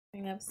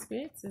Love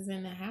Spirits is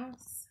in the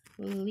house.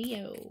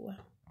 Leo.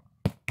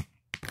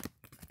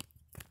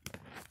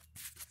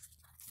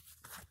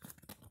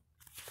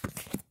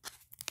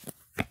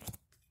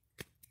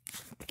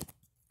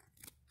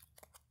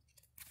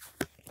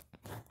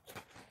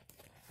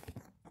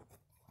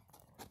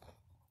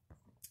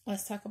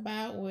 Let's talk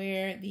about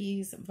where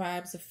these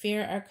vibes of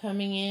fear are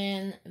coming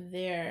in.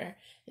 There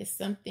is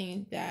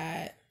something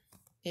that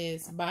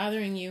is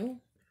bothering you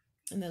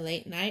in the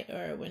late night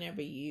or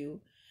whenever you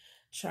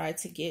try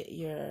to get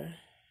your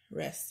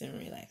rest and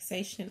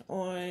relaxation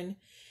on.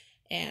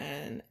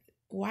 And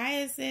why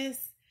is this?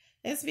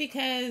 It's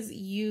because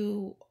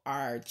you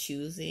are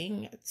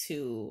choosing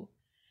to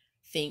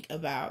think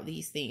about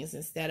these things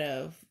instead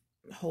of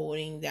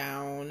holding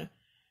down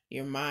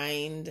your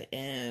mind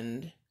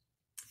and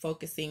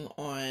focusing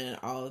on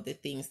all of the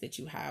things that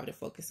you have to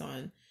focus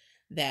on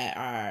that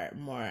are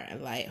more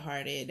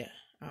lighthearted,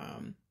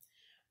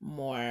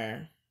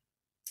 more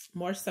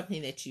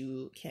something that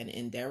you can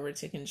endeavor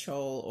to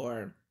control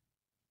or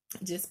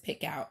just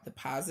pick out the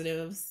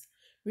positives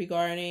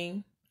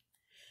regarding.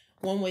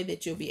 One way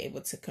that you'll be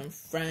able to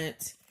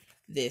confront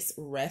this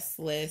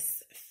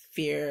restless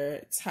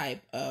fear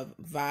type of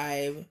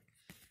vibe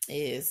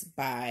is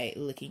by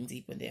looking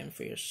deep within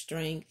for your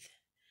strength,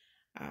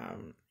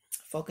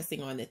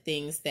 focusing on the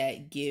things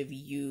that give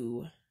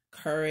you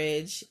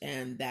courage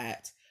and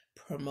that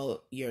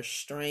promote your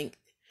strength,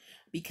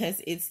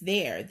 because it's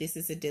there. This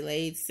is a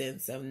delayed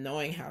sense of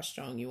knowing how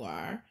strong you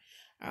are,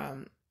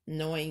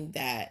 knowing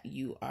that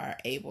you are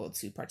able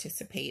to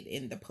participate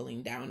in the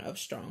pulling down of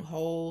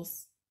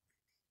strongholds.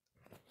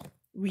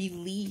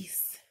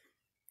 Release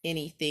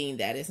anything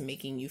that is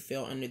making you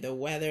feel under the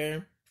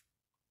weather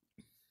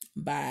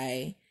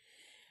by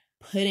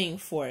putting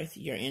forth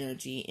your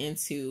energy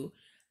into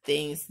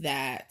things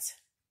that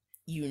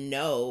you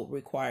know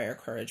require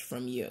courage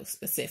from you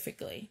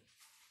specifically,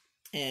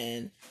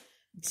 and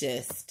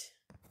just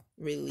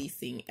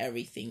releasing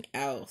everything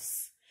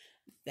else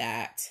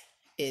that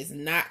is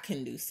not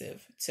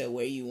conducive to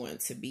where you want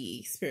to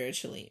be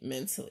spiritually,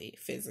 mentally,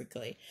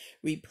 physically.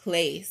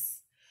 Replace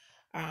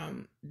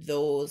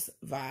those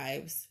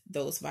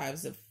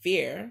vibes of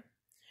fear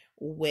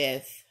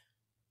with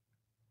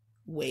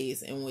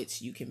ways in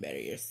which you can better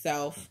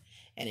yourself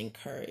and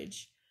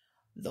encourage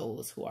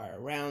those who are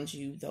around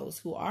you, those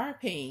who are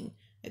paying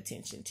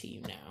attention to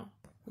you now,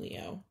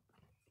 Leo.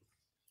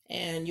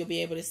 And you'll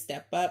be able to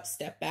step up,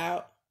 step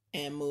out,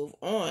 and move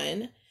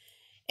on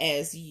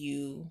as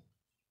you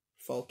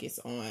focus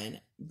on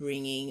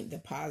bringing the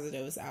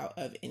positives out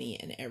of any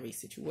and every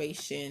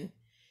situation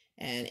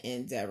and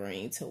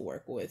endeavoring to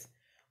work with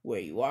where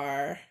you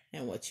are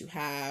and what you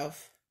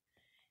have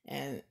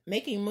and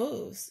making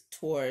moves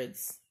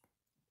towards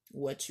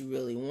what you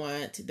really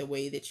want, the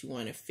way that you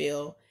want to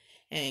feel,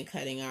 and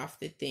cutting off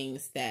the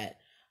things that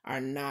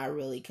are not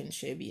really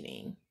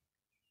contributing.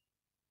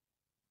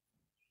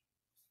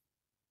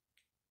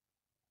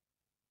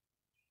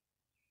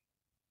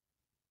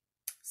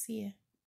 See ya.